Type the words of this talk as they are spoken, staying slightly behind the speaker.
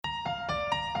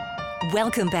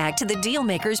Welcome back to the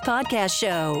Dealmakers Podcast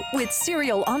Show with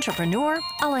serial entrepreneur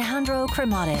Alejandro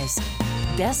Cremades,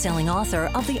 best-selling author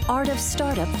of The Art of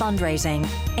Startup Fundraising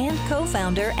and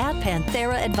co-founder at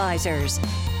Panthera Advisors.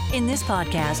 In this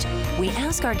podcast, we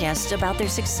ask our guests about their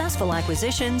successful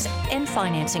acquisitions and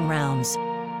financing rounds.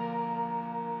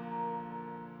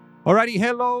 Alrighty,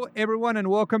 hello everyone, and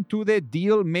welcome to the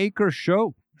Dealmaker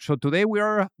Show. So today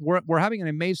we're having an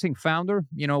amazing founder.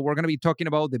 We're going to be talking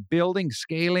about the building,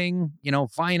 scaling,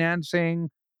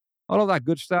 financing, all of that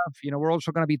good stuff. We're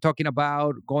also going to be talking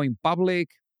about going public,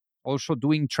 also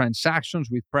doing transactions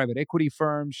with private equity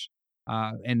firms,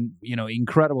 and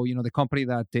incredible. The company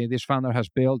that this founder has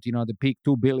built. The peak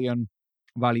 $2 billion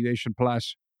valuation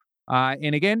plus,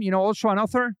 and again, also an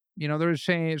author. There's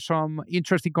some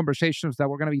interesting conversations that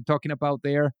we're going to be talking about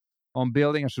there on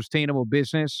building a sustainable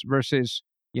business versus,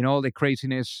 the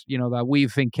craziness, that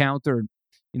we've encountered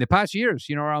in the past years,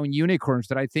 around unicorns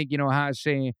that I think, has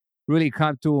really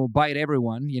come to bite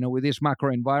everyone, with this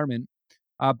macro environment.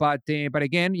 But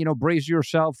again, brace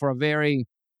yourself for a very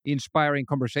inspiring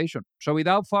conversation. So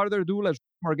without further ado, let's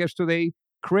welcome our guest today,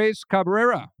 Chris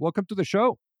Cabrera. Welcome to the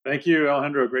show. Thank you,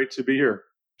 Alejandro. Great to be here.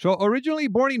 So originally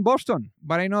born in Boston,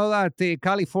 but I know that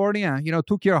California,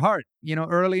 took your heart,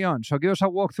 early on. So give us a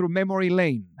walk through memory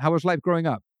lane. How was life growing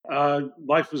up?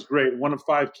 Life was great. One of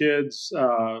five kids,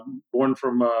 born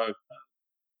from a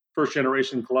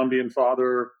first-generation Colombian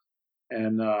father,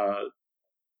 and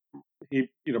he,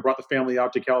 brought the family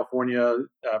out to California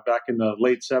back in the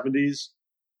late '70s.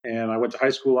 And I went to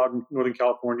high school out in Northern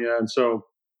California, and so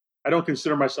I don't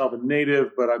consider myself a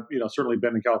native, but I've, certainly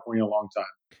been in California a long time.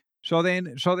 So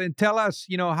then tell us,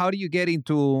 how do you get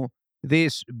into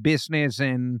this business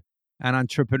and an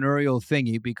entrepreneurial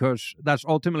thingy? Because that's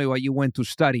ultimately what you went to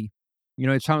study.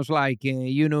 It sounds like,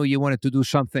 you knew you wanted to do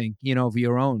something, of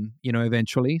your own,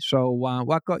 eventually. So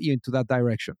what got you into that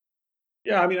direction?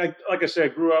 Yeah, I mean, like I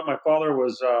said, I grew up, my father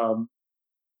was, an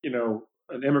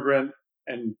immigrant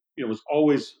and, was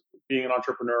always being an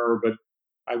entrepreneur, but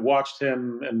I watched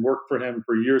him and worked for him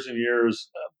for years and years,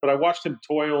 but I watched him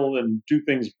toil and do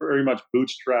things very much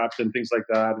bootstrapped and things like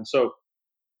that. And so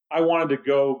I wanted to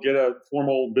go get a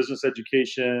formal business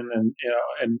education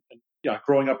and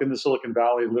growing up in the Silicon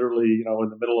Valley, literally, in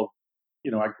the middle of,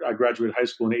 I graduated high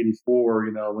school in '84,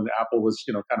 when Apple was,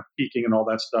 kind of peaking and all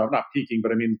that stuff, not peaking,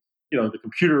 but I mean, the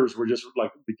computers were just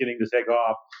like beginning to take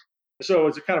off. So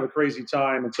it's a kind of a crazy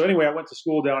time. And so anyway, I went to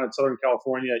school down in Southern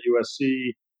California at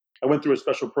USC. I went through a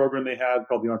special program they had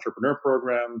called the Entrepreneur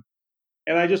Program.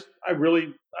 And I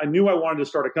knew I wanted to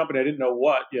start a company. I didn't know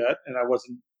what yet. And I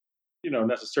wasn't,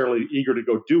 necessarily eager to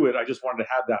go do it. I just wanted to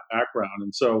have that background.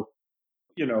 And so,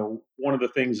 one of the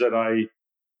things that I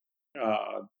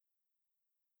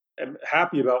am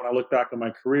happy about when I look back on my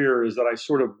career is that I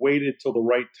sort of waited till the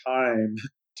right time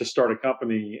to start a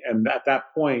company. And at that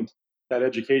point, that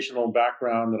educational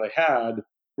background that I had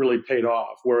really paid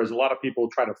off. Whereas a lot of people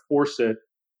try to force it.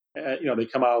 They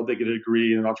come out, they get a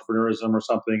degree in entrepreneurism or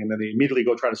something, and then they immediately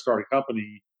go try to start a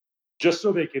company just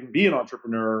so they can be an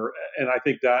entrepreneur. And I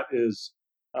think that is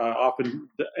often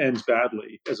ends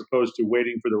badly, as opposed to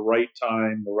waiting for the right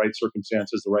time, the right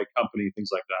circumstances, the right company, things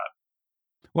like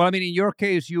that. Well, I mean, in your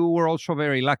case, you were also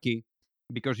very lucky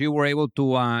because you were able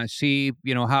to see,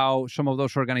 how some of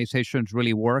those organizations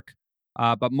really work.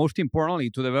 But most importantly,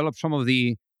 to develop some of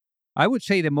I would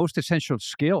say the most essential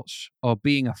skills of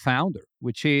being a founder,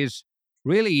 which is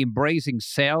really embracing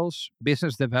sales,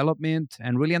 business development,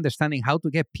 and really understanding how to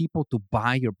get people to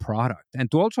buy your product and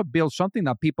to also build something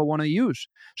that people want to use.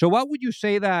 So what would you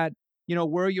say that,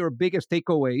 were your biggest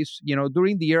takeaways,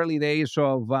 during the early days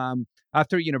of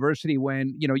after university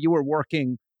when, you were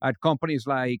working at companies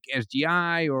like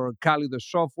SGI or Caluda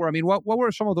Software? I mean, what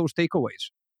were some of those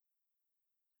takeaways?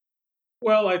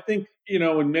 Well, I think,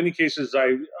 in many cases,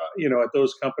 at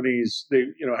those companies, they,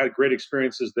 had great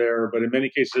experiences there, but in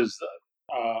many cases,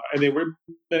 and they were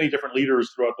many different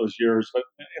leaders throughout those years, but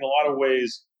in a lot of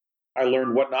ways, I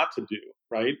learned what not to do,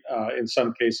 right? In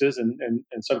some cases, and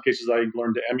in some cases, I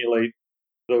learned to emulate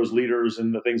those leaders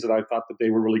and the things that I thought that they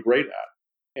were really great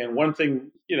at. And one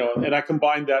thing, and I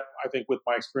combined that, I think, with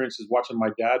my experiences watching my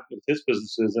dad with his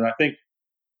businesses. And I think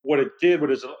what it did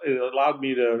was it allowed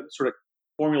me to sort of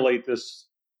formulate this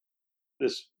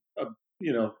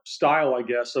style, I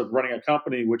guess, of running a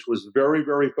company, which was very,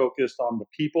 very focused on the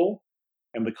people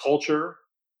and the culture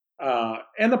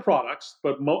and the products,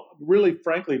 but really,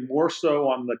 frankly, more so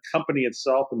on the company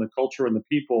itself and the culture and the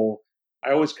people.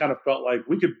 I always kind of felt like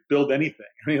we could build anything.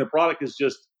 I mean, the product is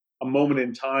just a moment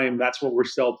in time. That's what we're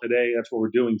selling today. That's what we're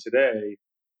doing today.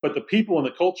 But the people and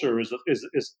the culture is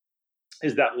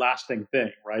that lasting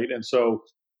thing, right? And so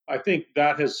I think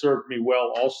that has served me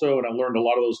well also. And I learned a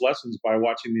lot of those lessons by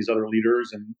watching these other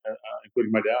leaders and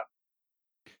including my dad.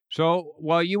 So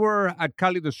while you were at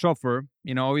Calido Software,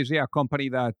 obviously a company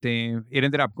that it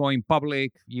ended up going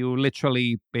public. You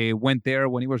literally went there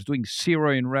when it was doing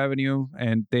zero in revenue,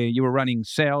 and you were running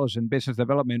sales and business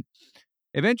development.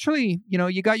 Eventually,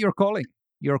 you got your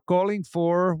calling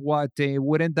for what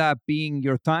would end up being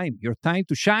your time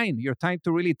to shine, your time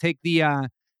to really take the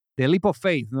leap of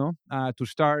faith, no, to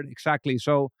start exactly.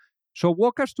 So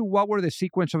walk us through what were the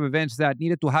sequence of events that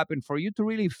needed to happen for you to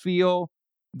really feel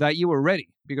that you were ready,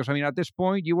 because I mean, at this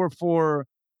point, you were for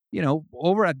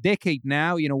over a decade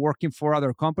now, working for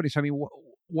other companies. I mean,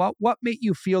 what made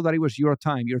you feel that it was your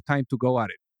time to go at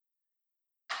it?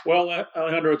 Well,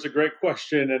 Alejandro, it's a great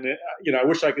question, and I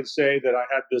wish I could say that I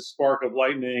had this spark of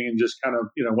lightning and just kind of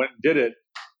went and did it.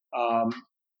 Um,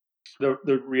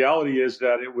 the reality is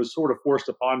that it was sort of forced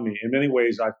upon me. In many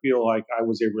ways, I feel like I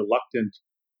was a reluctant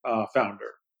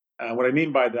founder. And what I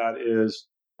mean by that is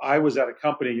I was at a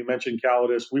company, you mentioned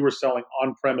Calidus, we were selling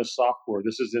on-premise software.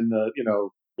 This is in the,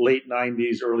 late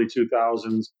 90s, early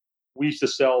 2000s. We used to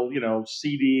sell,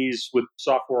 CDs with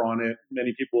software on it.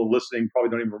 Many people listening probably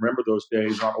don't even remember those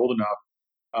days, not old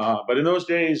enough. But in those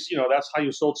days, that's how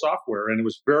you sold software. And it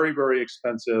was very, very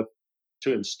expensive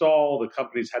to install. The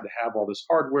companies had to have all this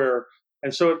hardware.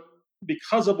 And so,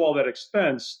 because of all that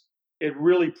expense, it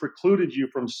really precluded you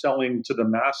from selling to the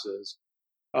masses.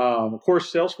 Of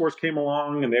course, Salesforce came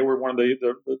along, and they were one of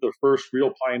the first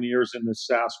real pioneers in the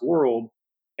SaaS world.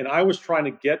 And I was trying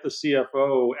to get the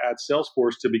CFO at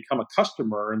Salesforce to become a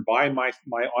customer and buy my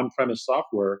on-premise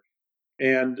software.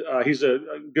 And he's a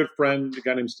good friend, a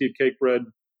guy named Steve Cakebread.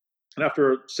 And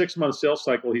after a 6-month sales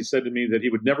cycle, he said to me that he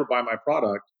would never buy my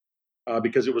product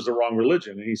because it was the wrong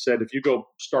religion. And he said, if you go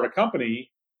start a company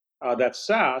that's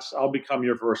SaaS, I'll become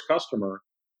your first customer.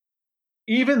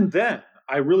 Even then,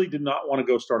 I really did not want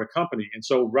to go start a company. And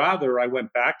so rather, I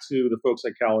went back to the folks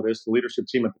at Calidus, the leadership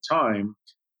team at the time,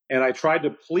 and I tried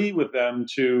to plead with them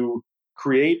to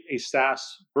create a SaaS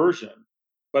version.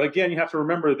 But again, you have to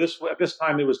remember this at this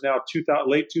time, it was now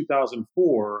late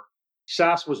 2004.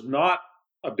 SaaS was not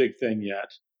a big thing yet.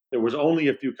 There was only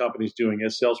a few companies doing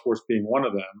it, Salesforce being one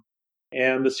of them.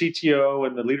 And the CTO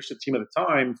and the leadership team at the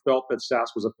time felt that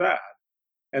SaaS was a fad.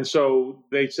 And so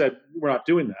they said, we're not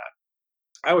doing that.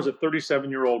 I was a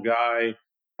 37-year-old guy.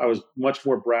 I was much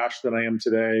more brash than I am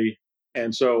today.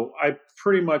 And so I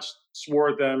pretty much swore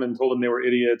at them and told them they were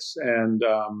idiots and,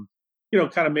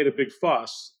 kind of made a big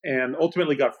fuss and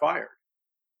ultimately got fired.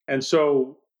 And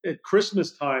so at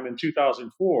Christmas time in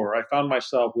 2004, I found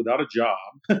myself without a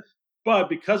job. But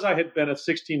because I had been a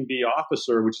 16B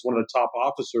officer, which is one of the top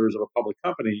officers of a public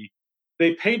company,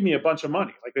 they paid me a bunch of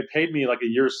money. Like they paid me like a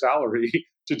year's salary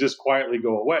to just quietly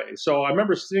go away. So I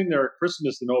remember sitting there at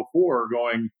Christmas in '04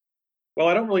 going, well,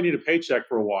 I don't really need a paycheck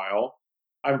for a while.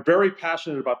 I'm very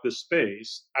passionate about this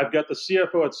space. I've got the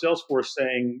CFO at Salesforce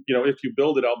saying, if you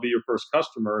build it, I'll be your first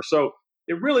customer. So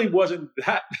it really wasn't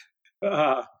that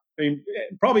I mean,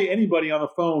 probably anybody on the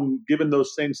phone, given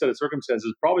those same set of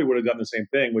circumstances, probably would have done the same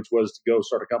thing, which was to go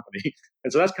start a company.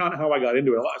 And so that's kind of how I got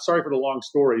into it. Sorry for the long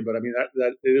story, but I mean,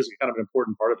 that it is kind of an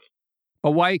important part of it.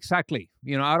 But why exactly?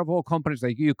 Out of all companies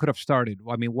that you could have started,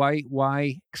 I mean,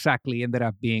 why exactly ended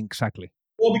up being exactly?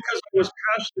 Well, because I was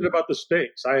passionate about the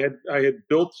space. I had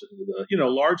built,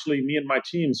 largely me and my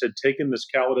teams had taken this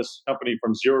Calidus company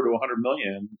from 0 to 100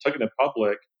 million, taken it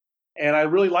public, and I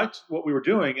really liked what we were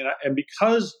doing. And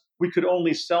because we could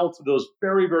only sell to those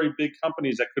very, very big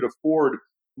companies that could afford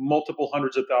multiple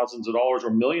hundreds of thousands of dollars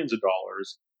or millions of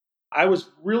dollars, I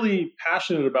was really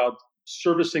passionate about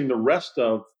servicing the rest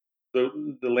of the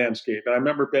landscape. And I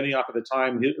remember Benioff at the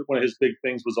time, one of his big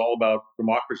things was all about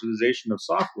democratization of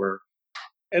software.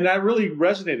 And that really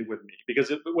resonated with me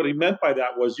because what he meant by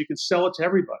that was you can sell it to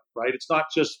everybody, right? It's not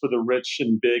just for the rich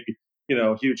and big,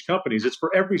 huge companies. It's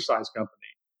for every size company.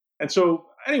 And so,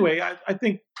 anyway, I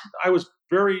think I was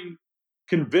very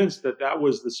convinced that that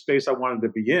was the space I wanted to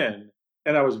be in.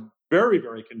 And I was very,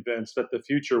 very convinced that the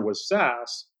future was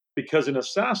SaaS because in a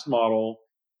SaaS model,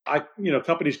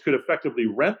 companies could effectively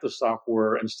rent the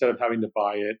software instead of having to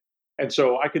buy it. And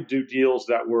so I could do deals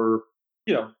that were,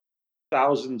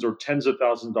 thousands or tens of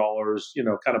thousands of dollars,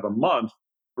 kind of a month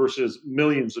versus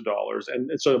millions of dollars. And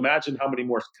so imagine how many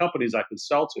more companies I could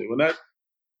sell to. And that,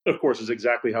 of course, is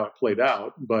exactly how it played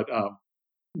out. But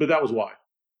that was why.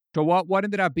 So what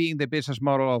ended up being the business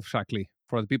model of exactly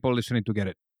for the people listening to get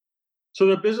it? So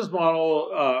the business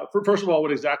model, first of all,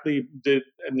 what exactly did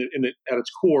at its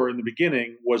core in the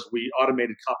beginning was we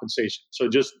automated compensation. So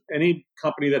just any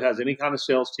company that has any kind of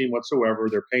sales team whatsoever,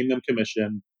 they're paying them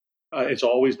commission. It's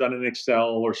always done in Excel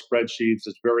or spreadsheets.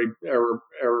 It's very error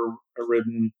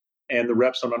ridden, and the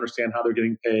reps don't understand how they're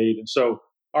getting paid. And so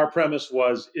our premise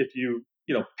was, if you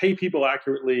pay people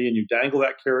accurately and you dangle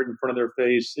that carrot in front of their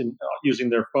face and using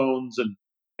their phones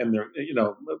and their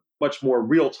much more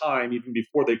real time, even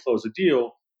before they close a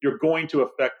deal, you're going to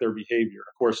affect their behavior.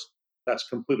 Of course, that's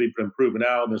completely been proven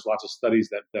out, and there's lots of studies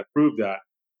that prove that.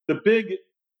 The big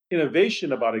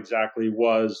innovation about Exactly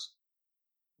was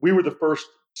we were the first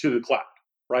to the cloud,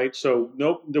 right? So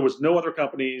there was no other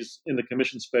companies in the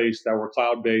commission space that were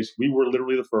cloud-based. We were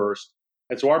literally the first.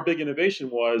 And so our big innovation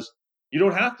was, you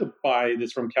don't have to buy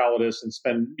this from Calidus and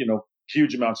spend,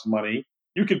 huge amounts of money.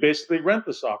 You could basically rent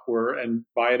the software and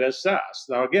buy it as SaaS.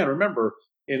 Now, again, remember,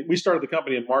 we started the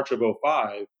company in March of '05.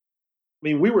 I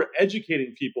mean, we were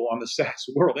educating people on the SaaS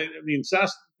world. I mean,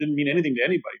 SaaS didn't mean anything to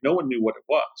anybody. No one knew what it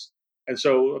was. And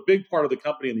so a big part of the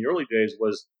company in the early days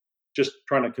was just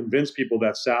trying to convince people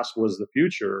that SaaS was the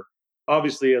future.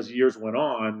 Obviously, as years went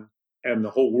on and the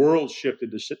whole world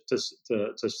shifted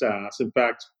to SaaS. In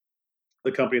fact,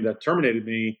 the company that terminated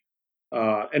me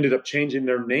ended up changing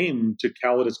their name to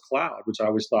Calidus Cloud, which I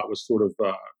always thought was sort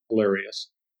of hilarious.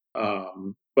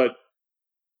 But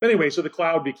anyway, so the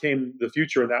cloud became the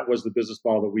future, and that was the business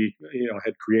model that we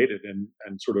had created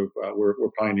and sort of we're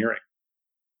pioneering.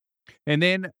 And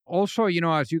then also,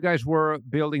 as you guys were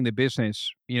building the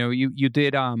business, you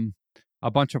did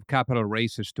a bunch of capital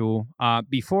raises too.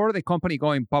 Before the company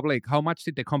going public, how much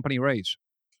did the company raise?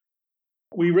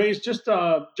 We raised just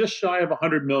shy of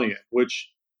 100 million, which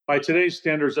by today's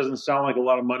standards doesn't sound like a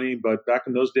lot of money, but back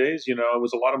in those days, it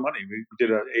was a lot of money. We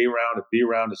did an A round, a B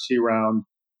round, a C round,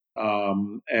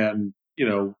 and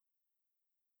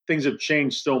things have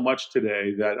changed so much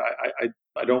today that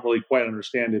I don't really quite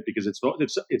understand it, because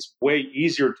it's way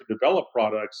easier to develop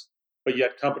products, but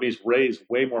yet companies raise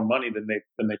way more money than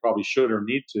they probably should or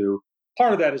need to.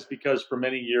 Part of that is because for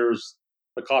many years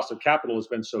the cost of capital has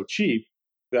been so cheap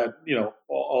that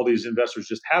all these investors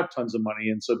just have tons of money,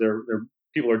 and so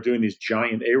people are doing these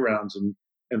giant A rounds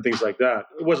and things like that.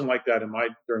 It wasn't like that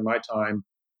during my time.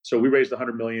 So we raised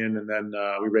 100 million, and then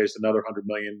we raised another 100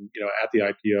 million, at the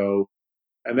IPO,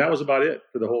 and that was about it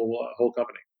for the whole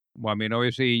company. Well, I mean,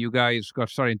 obviously, you guys got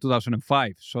started in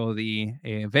 2005, so the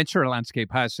venture landscape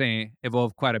has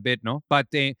evolved quite a bit, no? But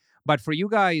for you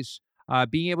guys,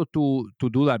 being able to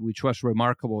do that, which was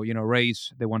remarkable,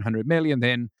 raise the 100 million,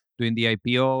 then doing the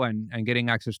IPO and getting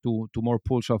access to more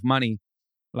pools of money,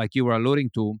 like you were alluding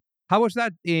to. How was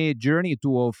that journey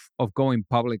of going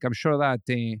public? I'm sure that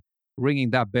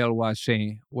ringing that bell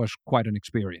was quite an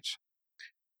experience.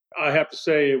 I have to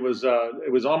say it was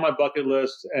on my bucket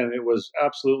list, and it was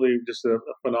absolutely just a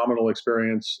phenomenal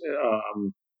experience.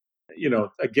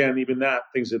 Again, even that,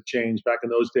 things have changed. Back in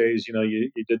those days,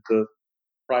 you did the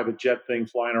private jet thing,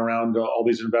 flying around all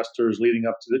these investors leading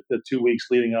up to the 2 weeks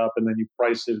leading up, and then you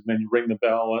price it, and then you ring the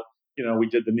bell. We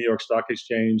did the New York Stock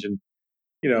Exchange, and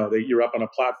you're up on a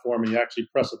platform, and you actually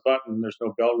press a button. There's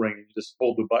no bell ringing. You just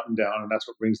hold the button down, and that's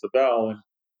what rings the bell. And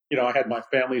I had my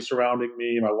family surrounding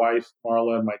me, my wife,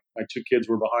 Marla, and my two kids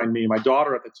were behind me. My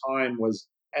daughter at the time was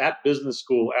at business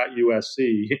school at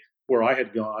USC, where I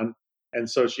had gone. And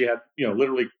so she had,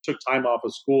 literally took time off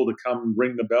of school to come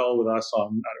ring the bell with us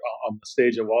on the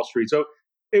stage at Wall Street. So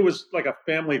it was like a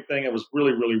family thing. It was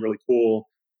really, really, really cool.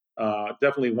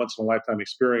 Definitely once in a lifetime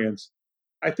experience.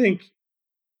 I think,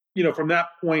 from that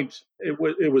point, it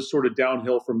was sort of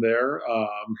downhill from there,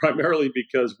 primarily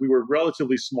because we were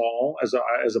relatively small as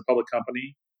a public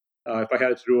company. If I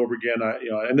had it to do over again,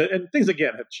 and things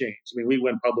again have changed. I mean, we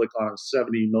went public on a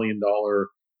 $70 million,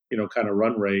 kind of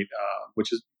run rate,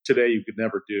 which is today you could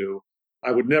never do.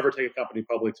 I would never take a company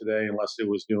public today unless it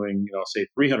was doing, say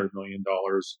 $300 million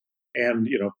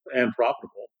and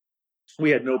profitable.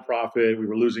 We had no profit. We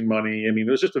were losing money. I mean,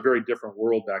 it was just a very different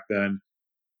world back then.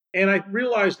 And I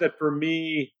realized that for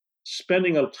me,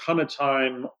 spending a ton of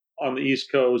time on the East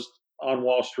Coast, on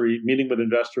Wall Street, meeting with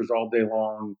investors all day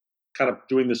long, kind of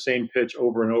doing the same pitch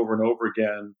over and over and over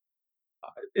again,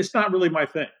 it's not really my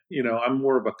thing. I'm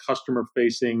more of a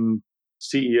customer-facing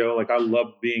CEO. Like, I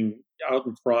love being out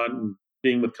in front and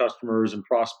being with customers and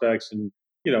prospects and,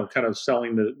 kind of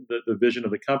selling the vision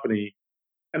of the company.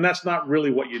 And that's not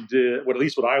really what you did, at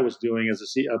least what I was doing as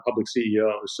a public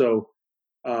CEO. So,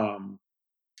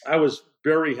 I was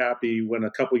very happy when a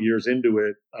couple of years into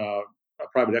it, a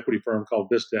private equity firm called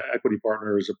Vista Equity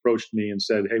Partners approached me and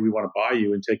said, "Hey, we want to buy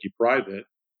you and take you private."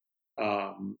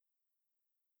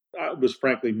 It was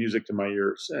frankly music to my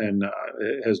ears, and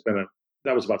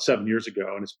that was about 7 years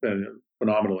ago, and it's been a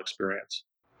phenomenal experience.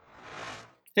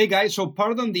 Hey guys, so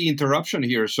pardon the interruption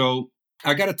here. So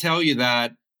I got to tell you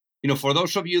that for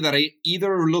those of you that are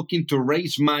either looking to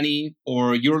raise money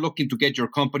or you're looking to get your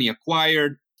company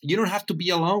acquired, you don't have to be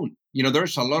alone.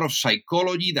 There's a lot of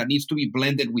psychology that needs to be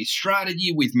blended with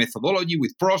strategy, with methodology,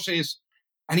 with process.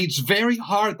 And it's very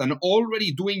hard. And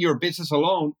already doing your business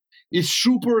alone is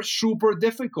super, super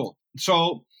difficult.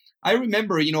 So I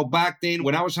remember, back then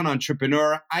when I was an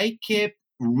entrepreneur, I kept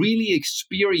really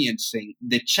experiencing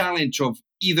the challenge of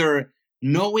either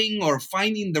knowing or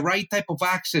finding the right type of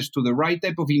access to the right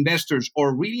type of investors,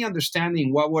 or really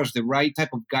understanding what was the right type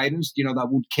of guidance, that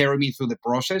would carry me through the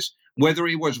process, whether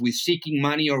it was with seeking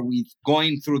money or with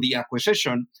going through the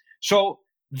acquisition. So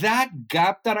that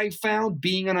gap that I found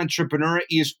being an entrepreneur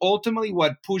is ultimately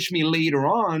what pushed me later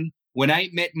on when I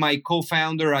met my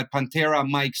co-founder at Pantera,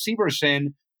 Mike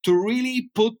Severson, to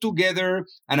really put together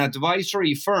an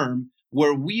advisory firm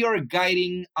where we are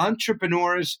guiding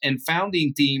entrepreneurs and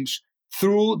founding teams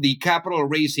through the capital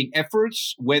raising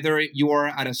efforts, whether you are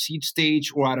at a seed stage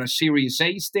or at a Series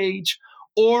A stage,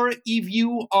 or if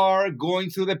you are going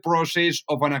through the process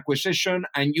of an acquisition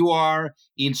and you are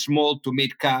in small to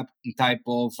mid cap type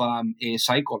of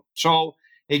cycle. So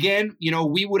again,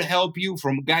 we would help you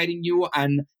from guiding you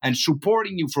and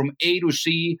supporting you from A to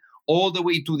C all the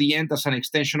way to the end as an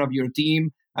extension of your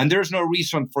team. And there's no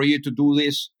reason for you to do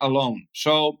this alone.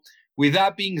 So with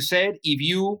that being said, if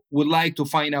you would like to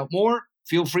find out more,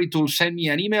 feel free to send me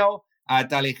an email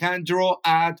at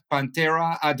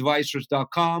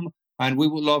alejandro@panteraadvisors.com, and we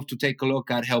would love to take a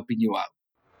look at helping you out.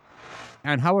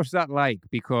 And how was that like?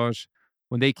 Because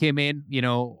when they came in,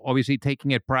 obviously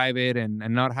taking it private and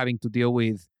not having to deal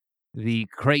with the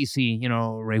crazy,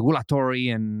 regulatory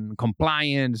and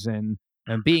compliance and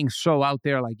being so out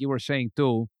there, like you were saying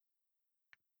too,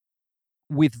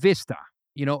 with Vista,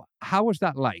 how was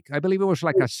that like? I believe it was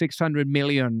like a 600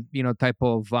 million, type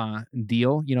of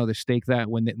deal, the stake that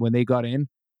when they got in.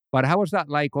 But how was that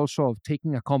like also of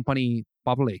taking a company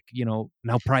public, now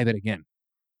private again?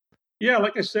 Yeah,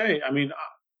 like I say, I mean,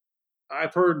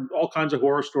 I've heard all kinds of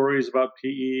horror stories about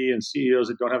PE and CEOs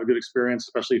that don't have a good experience,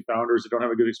 especially founders that don't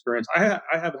have a good experience. I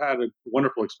have had a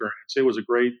wonderful experience. It was a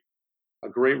great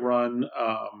run.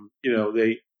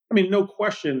 No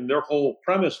question, their whole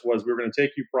premise was we were going to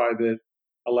take you private,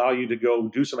 allow you to go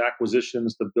do some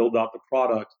acquisitions to build out the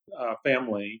product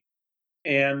family,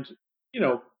 and you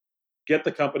know, get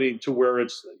the company to where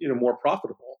it's more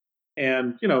profitable.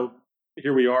 And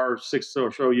here we are, 6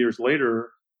 or so years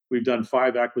later. We've done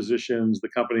 5 acquisitions. The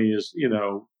company is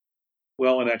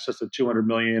well in excess of 200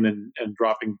 million and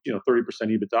dropping 30%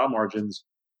 EBITDA margins.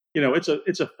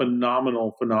 It's a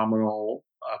phenomenal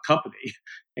company.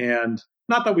 And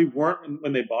not that we weren't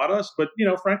when they bought us, but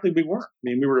frankly we weren't. I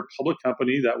mean, we were a public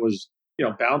company that was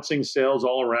bouncing sales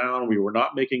all around. We were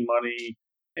not making money,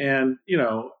 and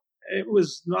it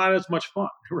was not as much fun,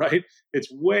 right?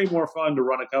 It's way more fun to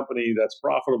run a company that's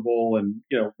profitable and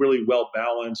really well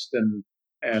balanced and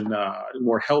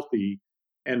more healthy.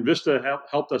 And Vista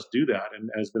helped us do that, and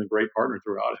has been a great partner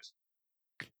throughout it.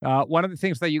 One of the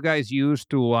things that you guys use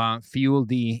to fuel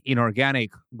the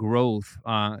inorganic growth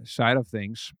side of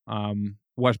things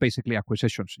was basically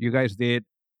acquisitions. You guys did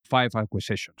 5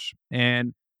 acquisitions.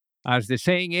 And as the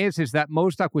saying is that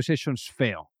most acquisitions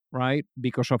fail, right?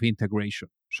 Because of integration.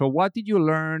 So what did you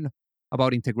learn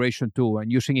about integration too,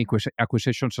 and using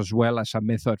acquisitions as well as a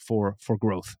method for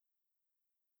growth?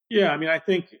 Yeah, I mean, I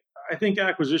think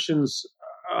acquisitions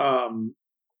are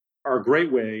a great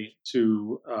way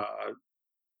to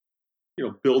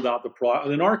build out the product.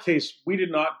 In our case, we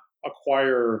did not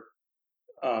acquire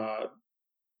uh,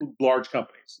 large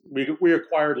companies. We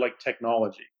acquired like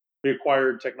technology. We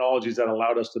acquired technologies that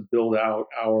allowed us to build out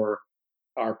our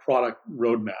product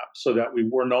roadmap, so that we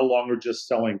were no longer just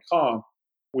selling comp.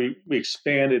 We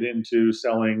expanded into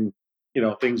selling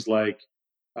things like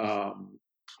um,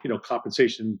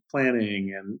 compensation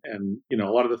planning and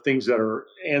a lot of the things that are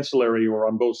ancillary or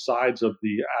on both sides of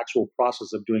the actual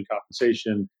process of doing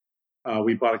compensation.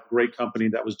 We bought a great company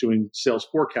that was doing sales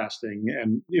forecasting,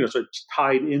 and so it's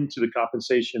tied into the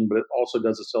compensation, but it also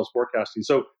does the sales forecasting.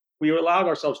 So we allowed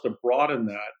ourselves to broaden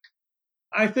that.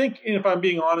 I think, if I'm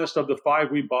being honest, of the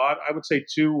 5 we bought, I would say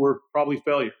 2 were probably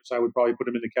failures. I would probably put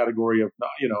them in the category of,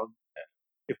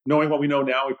 if knowing what we know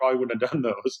now, we probably wouldn't have done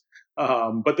those.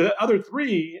 But the other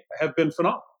 3 have been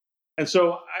phenomenal. And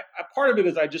so, part of it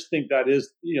is I just think that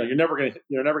is, you're never going to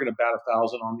bat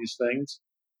 1,000 on these things,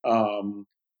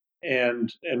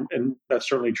 and that's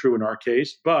certainly true in our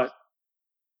case. But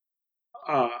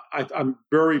I'm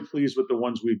very pleased with the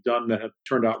ones we've done that have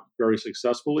turned out very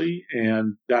successfully,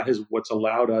 and that is what's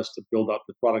allowed us to build up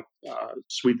the product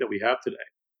suite that we have today.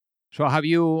 So have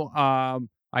you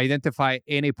identified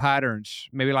any patterns,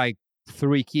 maybe like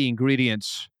three key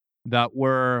ingredients that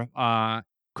were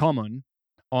common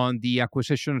on the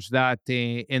acquisitions that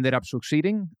ended up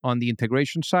succeeding on the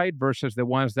integration side versus the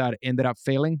ones that ended up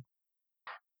failing?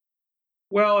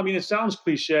 Well, I mean, it sounds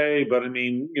cliche, but I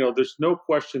mean, there's no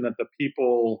question that the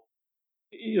people,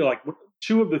 like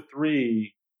two of the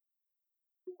three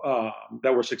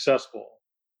that were successful,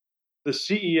 the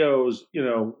CEOs,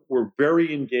 were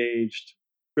very engaged,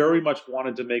 very much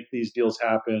wanted to make these deals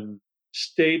happen.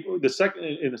 Stayed in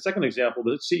the second example,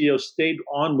 the CEO stayed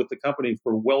on with the company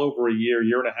for well over a year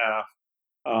and a half.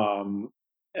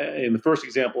 In the first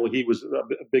example, he was a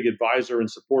big advisor and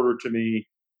supporter to me,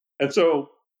 and so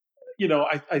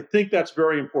I think that's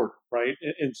very important, right?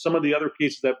 In some of the other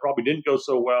cases that probably didn't go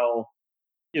so well,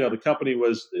 the company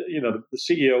was, the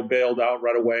CEO bailed out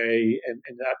right away, and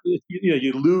that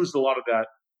you lose a lot of that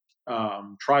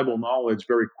tribal knowledge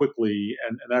very quickly,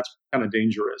 and that's kind of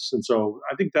dangerous. And so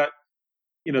I think that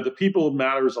the people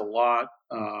matters a lot.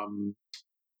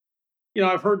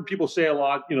 I've heard people say a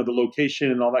lot, the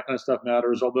location and all that kind of stuff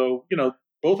matters. Although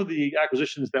both of the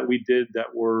acquisitions that we did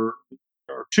that were,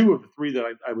 or two of the three that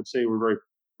I would say were very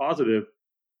positive,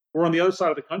 were on the other side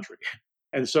of the country.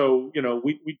 And so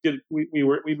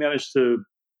we managed to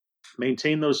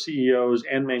maintain those CEOs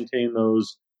and maintain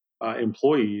those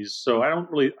employees. So I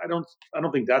don't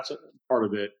think that's a part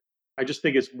of it. I just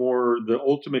think it's more the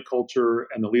ultimate culture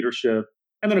and the leadership,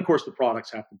 and then of course the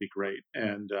products have to be great.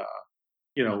 And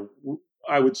you know,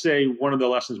 I would say one of the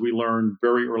lessons we learned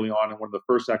very early on, and one of the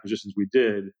first acquisitions we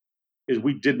did, is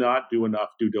we did not do enough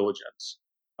due diligence.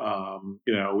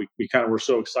 We kind of were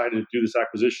so excited to do this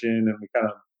acquisition, and we kind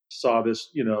of saw this,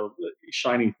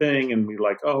 shiny thing, and we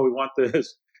like, oh, we want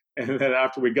this. And then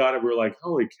after we got it, we were like,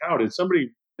 holy cow, didn't somebody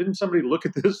look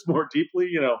at this more deeply?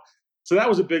 So that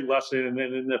was a big lesson. And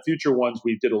then in the future ones,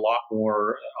 we did a lot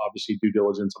more, obviously, due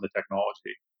diligence on the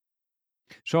technology.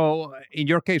 So in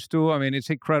your case too, I mean, it's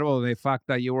incredible the fact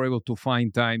that you were able to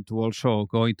find time to also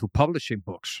go into publishing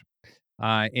books,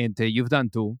 and you've done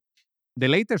two. The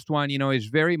latest one, is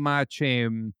very much,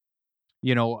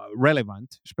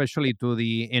 relevant, especially to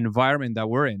the environment that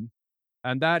we're in,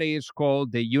 and that is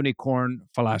called the unicorn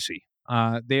fallacy.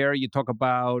 There, you talk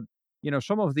about,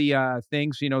 some of the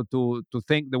things, to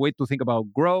think, the way to think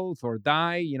about growth or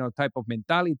die, type of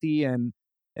mentality and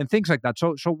things like that.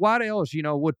 So what else,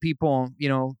 would people,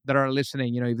 that are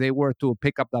listening, if they were to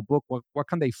pick up that book, what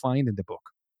can they find in the book?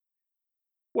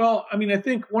 Well, I mean, I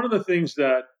think one of the things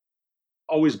that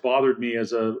always bothered me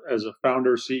as a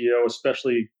founder CEO,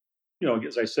 especially,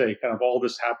 as I say, kind of all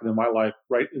this happened in my life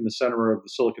right in the center of the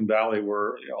Silicon Valley,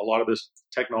 where a lot of this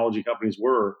technology companies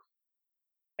were.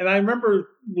 And I remember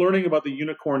learning about the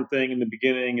unicorn thing in the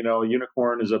beginning. A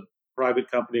unicorn is a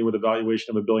private company with a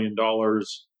valuation of $1 billion.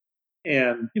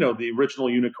 And, the original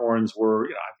unicorns were, I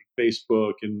think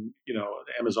Facebook and,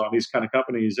 Amazon, these kind of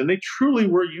companies. And they truly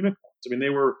were unicorns. I mean,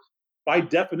 they were, by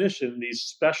definition, these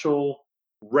special,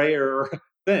 rare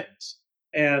things.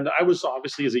 And I was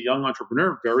obviously, as a young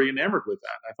entrepreneur, very enamored with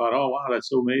that. I thought, oh, wow, that's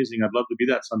so amazing. I'd love to be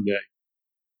that someday.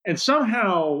 And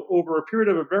somehow, over a period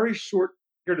of a very short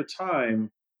period of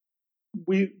time,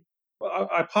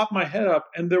 I popped my head up,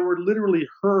 and there were literally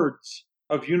herds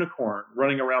of unicorn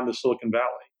running around the Silicon Valley.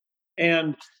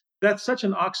 And that's such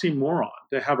an oxymoron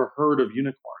to have a herd of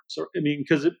unicorns. So, I mean,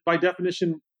 because it, by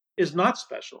definition, is not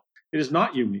special. It is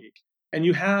not unique. And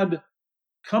you had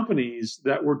companies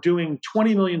that were doing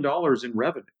 $20 million in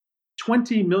revenue,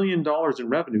 $20 million in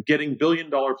revenue, getting $1 billion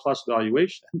plus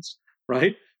valuations,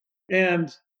 right?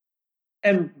 And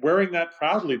wearing that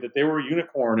proudly that they were a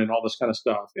unicorn and all this kind of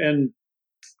stuff. And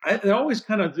it always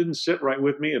kind of didn't sit right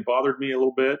with me. It bothered me a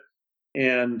little bit.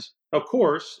 And of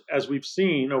course, as we've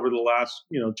seen over the last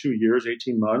 2 years,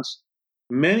 18 months,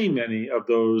 many of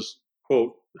those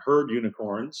quote herd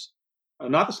unicorns,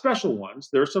 not the special ones.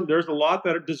 There's a lot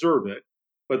that deserve it,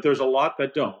 but there's a lot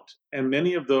that don't. And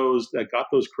many of those that got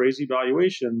those crazy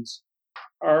valuations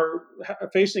are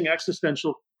facing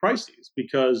existential crises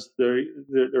because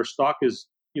their stock is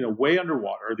way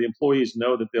underwater. The employees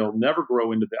know that they'll never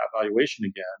grow into that valuation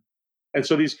again. And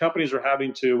so these companies are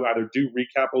having to either do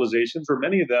recapitalizations, or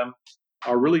many of them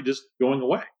are really just going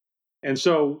away. And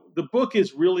so the book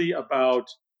is really about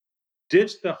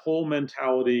ditch the whole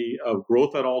mentality of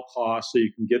growth at all costs so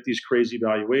you can get these crazy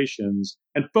valuations,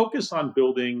 and focus on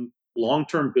building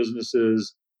long-term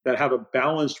businesses that have a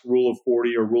balanced rule of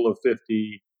 40 or rule of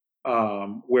 50,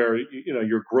 where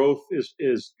your growth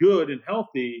is good and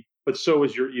healthy, but so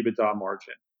is your EBITDA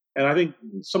margin. And I think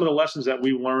some of the lessons that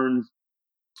we learned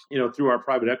through our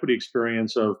private equity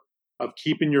experience of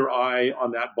keeping your eye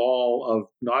on that ball, of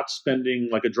not spending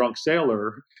like a drunk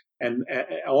sailor,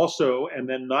 and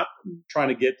then not trying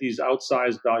to get these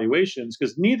outsized valuations,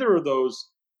 because neither of those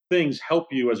things help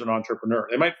you as an entrepreneur.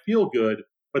 They might feel good,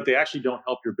 but they actually don't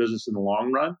help your business in the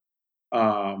long run.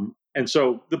 And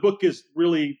so the book is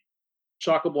really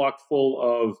chock-a-block full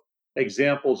of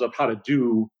examples of how to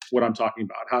do what I'm talking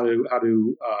about, how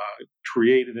to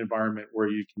create an environment where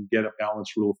you can get a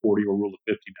balanced rule of 40 or rule of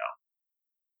 50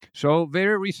 now. So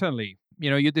very recently,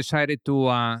 you decided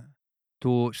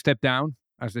to step down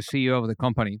as the CEO of the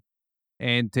company,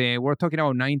 and we're talking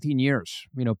about 19 years,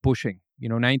 pushing,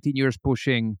 19 years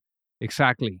pushing,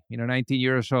 exactly, 19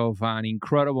 years of an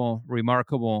incredible,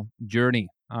 remarkable journey,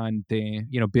 and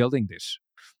building this.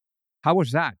 How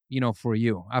was that, for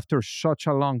you after such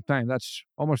a long time? That's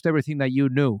almost everything that you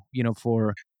knew,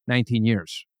 for 19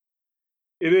 years.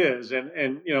 It is, and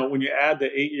when you add the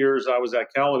 8 years I was at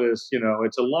Calidus,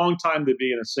 it's a long time to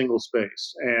be in a single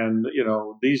space, and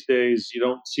these days you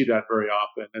don't see that very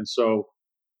often. And so,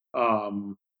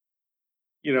 um,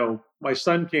 my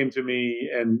son came to me,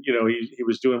 and he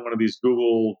was doing one of these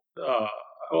Google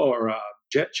or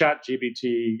Chat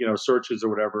GPT searches or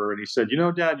whatever, and he said,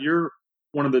 Dad, you're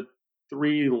one of the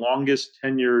three longest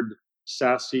tenured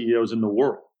SaaS CEOs in the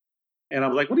world. And I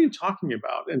was like, what are you talking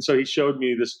about? And so he showed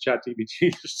me this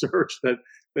ChatGPT search that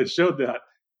showed that.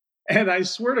 And I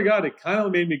swear to God, it kind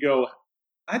of made me go,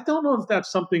 I don't know if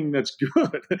that's something that's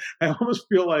good. I almost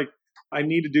feel like I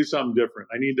need to do something different.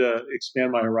 I need to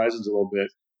expand my horizons a little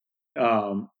bit.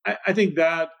 I think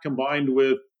that combined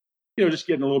with, just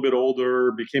getting a little bit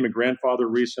older, became a grandfather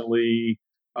recently,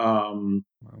 Wow.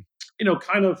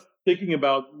 kind of thinking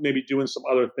about maybe doing some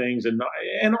other things. And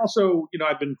also,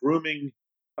 I've been grooming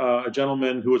a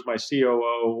gentleman who was my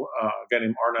COO, a guy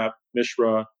named Arnab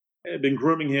Mishra. I've been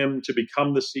grooming him to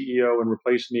become the CEO and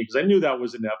replace me, because I knew that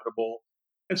was inevitable.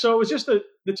 And so it was just the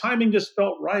timing just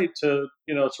felt right to,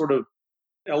 sort of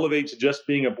elevate to just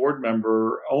being a board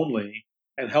member only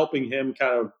and helping him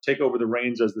kind of take over the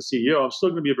reins as the CEO. I'm still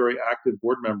going to be a very active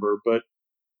board member, but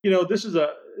this is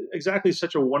exactly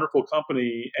such a wonderful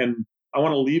company, and I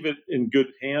want to leave it in good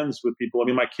hands with people. I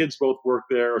mean, my kids both work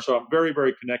there, so I'm very,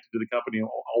 very connected to the company and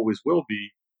always will be.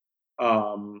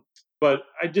 But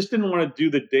I just didn't want to do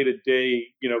the day-to-day,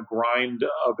 grind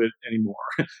of it anymore.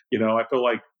 I feel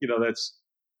like,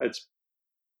 that's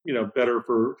better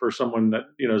for someone that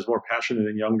is more passionate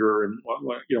and younger and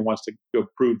wants to go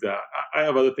prove that. I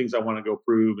have other things I want to go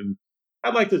prove, and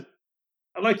I'd like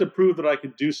to prove that I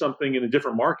could do something in a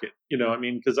different market.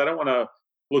 Because I don't want to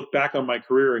look back on my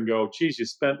career and go, geez, you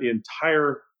spent the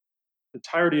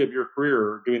entirety of your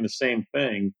career doing the same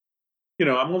thing.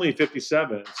 I'm only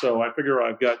 57, so I figure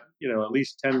I've got, at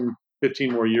least 10,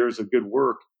 15 more years of good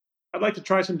work. I'd like to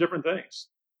try some different things.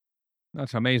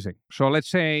 That's amazing. So let's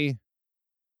say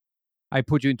I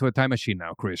put you into a time machine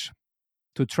now, Chris,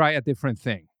 to try a different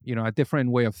thing, a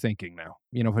different way of thinking now,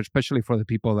 especially for the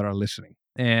people that are listening.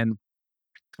 And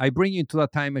I bring you into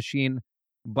that time machine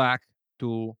back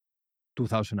to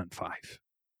 2005.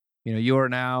 You are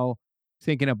now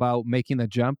thinking about making the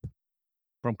jump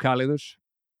from Calidus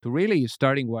to really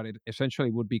starting what it essentially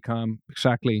would become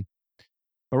exactly.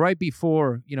 But right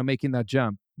before, making that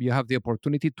jump, you have the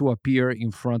opportunity to appear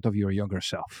in front of your younger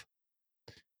self.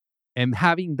 And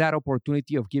having that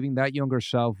opportunity of giving that younger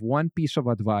self one piece of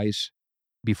advice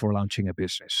before launching a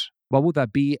business. What would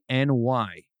that be and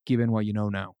why, given what you know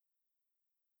now?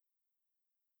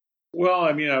 Well,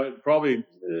 I would probably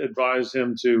advise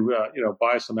him to,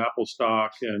 buy some Apple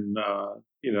stock and,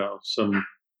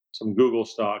 some Google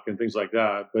stock and things like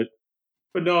that.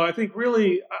 But no, I think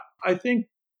really, I think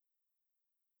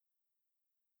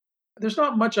there's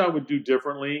not much I would do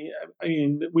differently.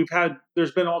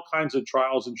 There's been all kinds of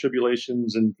trials and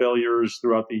tribulations and failures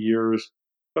throughout the years,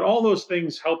 but all those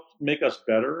things helped make us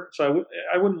better. So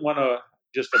I wouldn't want to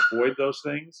just avoid those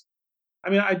things.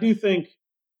 I do think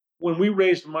when we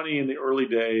raised money in the early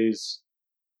days,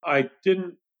 I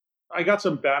didn't. I got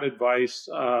some bad advice.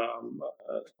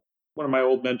 One of my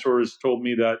old mentors told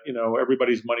me that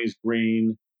everybody's money's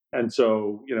green, and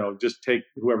so just take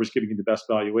whoever's giving you the best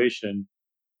valuation.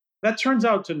 That turns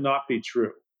out to not be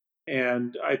true.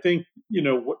 And I think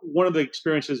one of the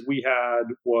experiences we had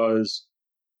was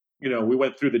we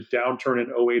went through the downturn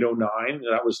in 0809.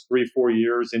 That was 3-4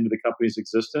 years into the company's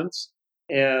existence,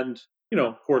 and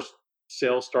of course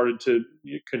sales started to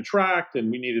contract,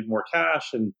 and we needed more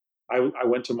cash. And I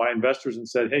went to my investors and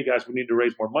said, "Hey guys, we need to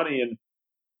raise more money."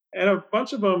 And a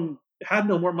bunch of them had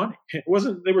no more money. It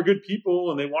wasn't they were good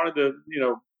people and they wanted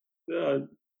to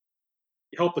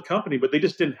help the company, but they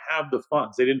just didn't have the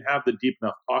funds. They didn't have the deep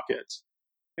enough pockets.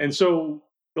 And so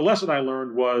the lesson I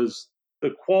learned was the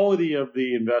quality of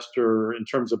the investor in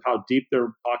terms of how deep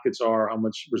their pockets are, how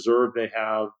much reserve they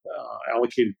have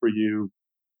allocated for you,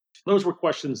 those were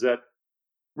questions that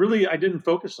really I didn't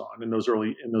focus on in those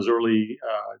early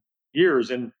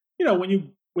years. And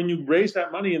when you raise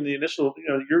that money in the initial,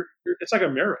 you're it's like a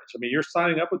marriage. I mean, you're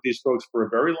signing up with these folks for a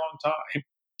very long time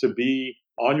to be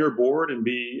on your board and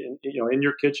be in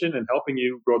your kitchen and helping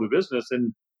you grow the business.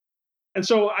 And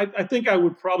so I think I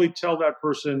would probably tell that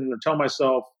person or tell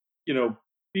myself,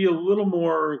 be a little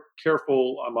more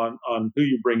careful on who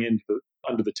you bring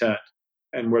under the tent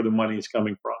and where the money is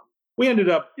coming from. We ended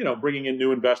up, bringing in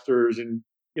new investors and,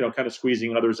 kind of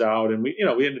squeezing others out. And we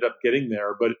ended up getting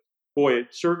there. But boy, it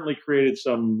certainly created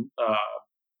some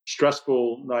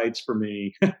stressful nights for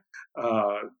me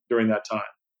during that time.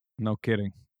 No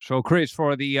kidding. So, Chris,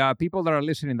 for the people that are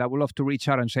listening that would love to reach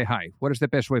out and say hi, what is the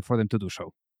best way for them to do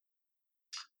so?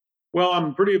 Well,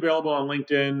 I'm pretty available on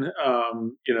LinkedIn.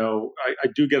 I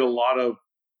do get a lot of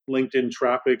LinkedIn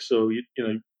traffic, so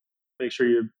make sure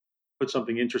you put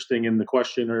something interesting in the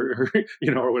question or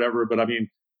whatever. But I mean,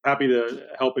 happy to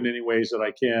help in any ways that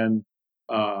I can.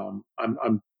 I'm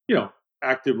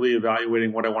actively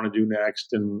evaluating what I want to do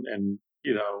next,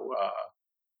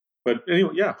 but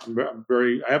anyway, yeah,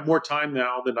 I have more time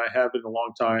now than I have in a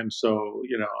long time, so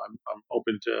I'm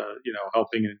open to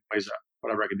helping in ways that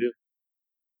whatever I can do.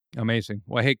 Amazing.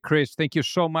 Well, hey, Chris, thank you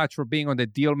so much for being on the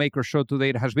Dealmaker Show today.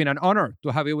 It has been an honor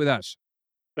to have you with us.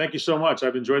 Thank you so much.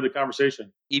 I've enjoyed the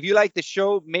conversation. If you like the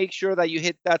show, make sure that you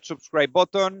hit that subscribe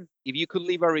button. If you could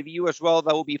leave a review as well,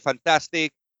 that would be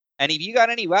fantastic. And if you got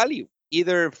any value,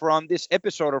 either from this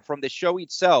episode or from the show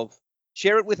itself,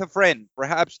 share it with a friend.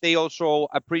 Perhaps they also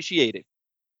appreciate it.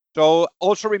 So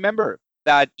also remember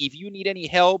that if you need any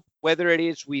help, whether it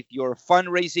is with your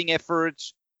fundraising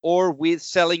efforts or with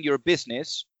selling your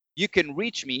business, you can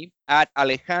reach me at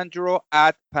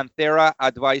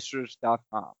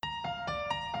alejandro@pantheraadvisors.com.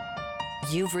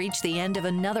 You've reached the end of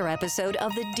another episode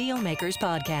of the Dealmakers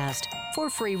Podcast. For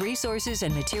free resources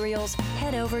and materials,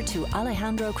 head over to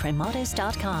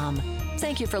alejandrocremades.com.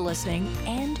 Thank you for listening,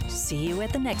 and see you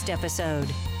at the next episode.